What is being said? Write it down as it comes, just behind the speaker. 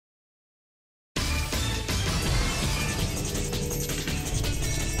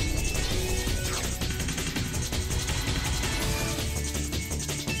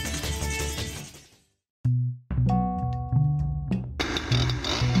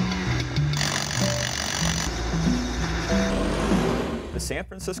San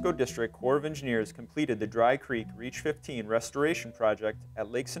Francisco District Corps of Engineers completed the Dry Creek Reach 15 restoration project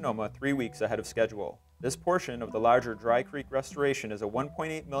at Lake Sonoma 3 weeks ahead of schedule. This portion of the larger Dry Creek restoration is a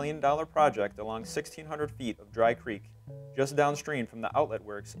 $1.8 million project along 1,600 feet of Dry Creek, just downstream from the outlet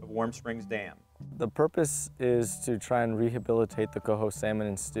works of Warm Springs Dam. The purpose is to try and rehabilitate the Coho salmon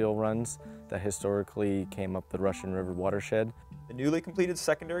and steel runs that historically came up the Russian River watershed. The newly completed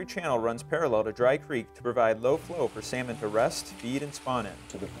secondary channel runs parallel to Dry Creek to provide low flow for salmon to rest, feed, and spawn in.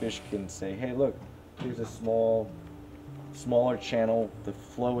 So the fish can say, hey look, here's a smaller channel, the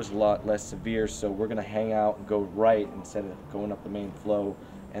flow is a lot less severe, so we're going to hang out and go right instead of going up the main flow,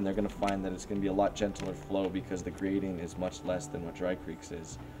 and they're going to find that it's going to be a lot gentler flow because the grading is much less than what Dry Creek's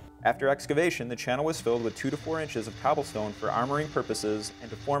is. After excavation, the channel was filled with 2 to 4 inches of cobblestone for armoring purposes and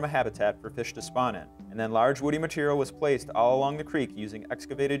to form a habitat for fish to spawn in. And then large woody material was placed all along the creek using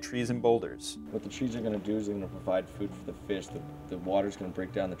excavated trees and boulders. What the trees are going to do is they're going to provide food for the fish. The water's going to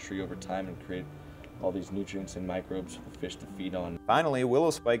break down the tree over time and create all these nutrients and microbes for the fish to feed on. Finally,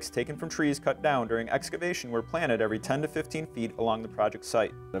 willow spikes taken from trees cut down during excavation were planted every 10 to 15 feet along the project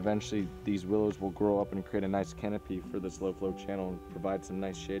site. Eventually, these willows will grow up and create a nice canopy for this low flow channel and provide some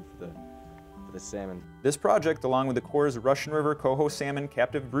nice shade for the salmon. This project, along with the Corps' Russian River Coho salmon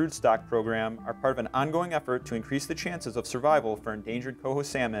captive broodstock program, are part of an ongoing effort to increase the chances of survival for endangered Coho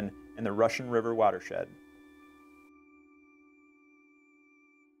salmon in the Russian River watershed.